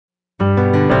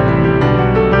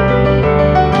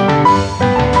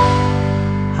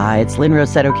it's Lynne,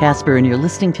 Rossetto, Kasper, and you're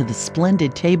listening to The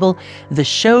Splendid Table, the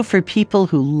show for people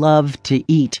who love to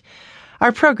eat.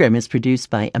 Our program is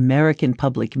produced by American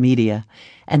Public Media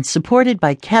and supported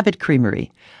by Cabot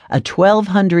Creamery, a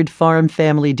 1,200 farm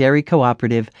family dairy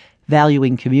cooperative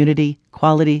valuing community,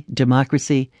 quality,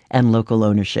 democracy, and local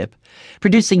ownership,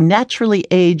 producing naturally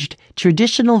aged,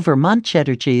 traditional Vermont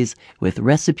cheddar cheese with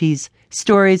recipes,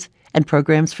 stories, and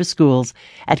programs for schools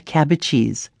at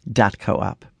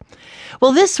cabotcheese.coop.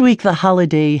 Well, this week the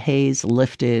holiday haze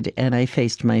lifted and I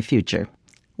faced my future,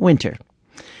 winter.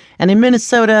 And in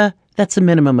Minnesota, that's a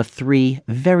minimum of 3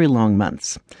 very long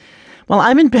months. Well,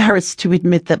 I'm embarrassed to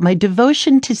admit that my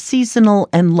devotion to seasonal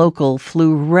and local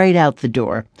flew right out the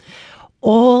door.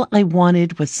 All I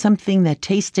wanted was something that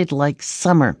tasted like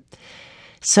summer.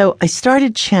 So I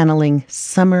started channeling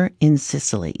summer in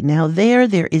Sicily. Now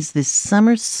there is this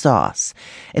summer sauce,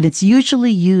 and it's usually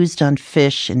used on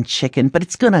fish and chicken, but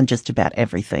it's good on just about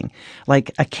everything,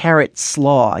 like a carrot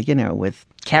slaw, with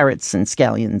carrots and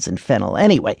scallions and fennel.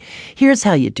 Anyway, here's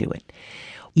how you do it.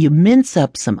 You mince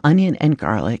up some onion and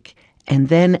garlic, and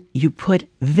then you put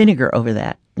vinegar over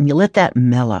that, and you let that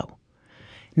mellow.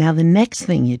 Now the next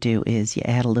thing you do is you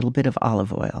add a little bit of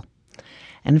olive oil.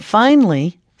 And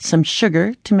finally, some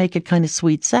sugar to make it kind of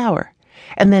sweet sour.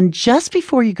 And then just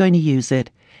before you're going to use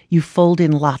it, you fold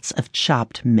in lots of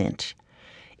chopped mint.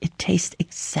 It tastes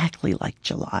exactly like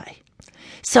July.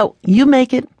 So you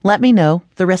make it, let me know.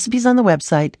 The recipe's on the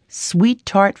website, Sweet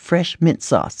Tart Fresh Mint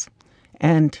Sauce.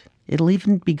 And it'll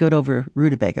even be good over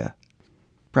rutabaga,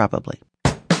 probably.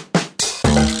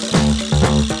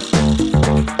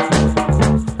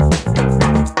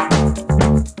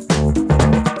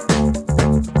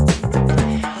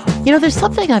 There's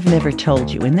something I've never told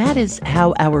you, and that is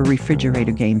how our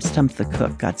refrigerator game, Stump the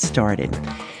Cook, got started.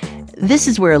 This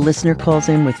is where a listener calls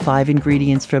in with 5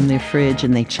 ingredients from their fridge,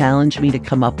 and they challenge me to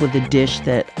come up with a dish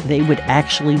that they would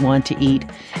actually want to eat.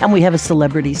 And we have a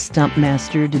celebrity stump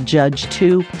master to judge,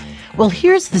 too. Well,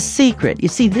 here's the secret. You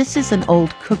see, this is an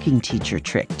old cooking teacher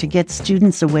trick to get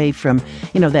students away from,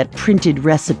 that printed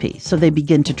recipe, so they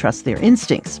begin to trust their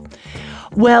instincts.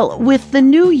 Well, with the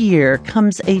new year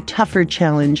comes a tougher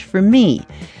challenge for me,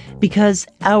 because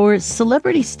our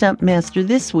celebrity stump master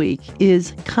this week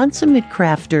is consummate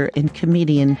crafter and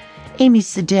comedian Amy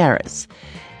Sedaris.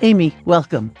 Amy,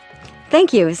 welcome.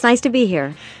 Thank you. It's nice to be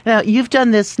here. Now, you've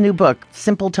done this new book,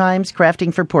 Simple Times,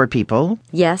 Crafting for Poor People.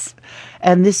 Yes.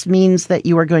 And this means that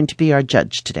you are going to be our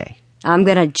judge today. I'm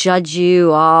going to judge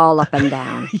you all up and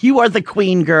down. You are the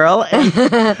queen, girl.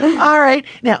 All right.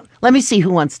 Now, let me see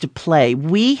who wants to play.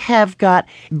 We have got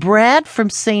Brad from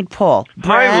St. Paul.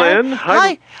 Brad? Hi, Lynne.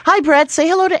 Hi, Brad. Say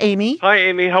hello to Amy. Hi,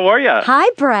 Amy. How are you? Hi,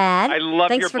 Brad. I love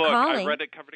Thanks your for book. calling. I read it cover to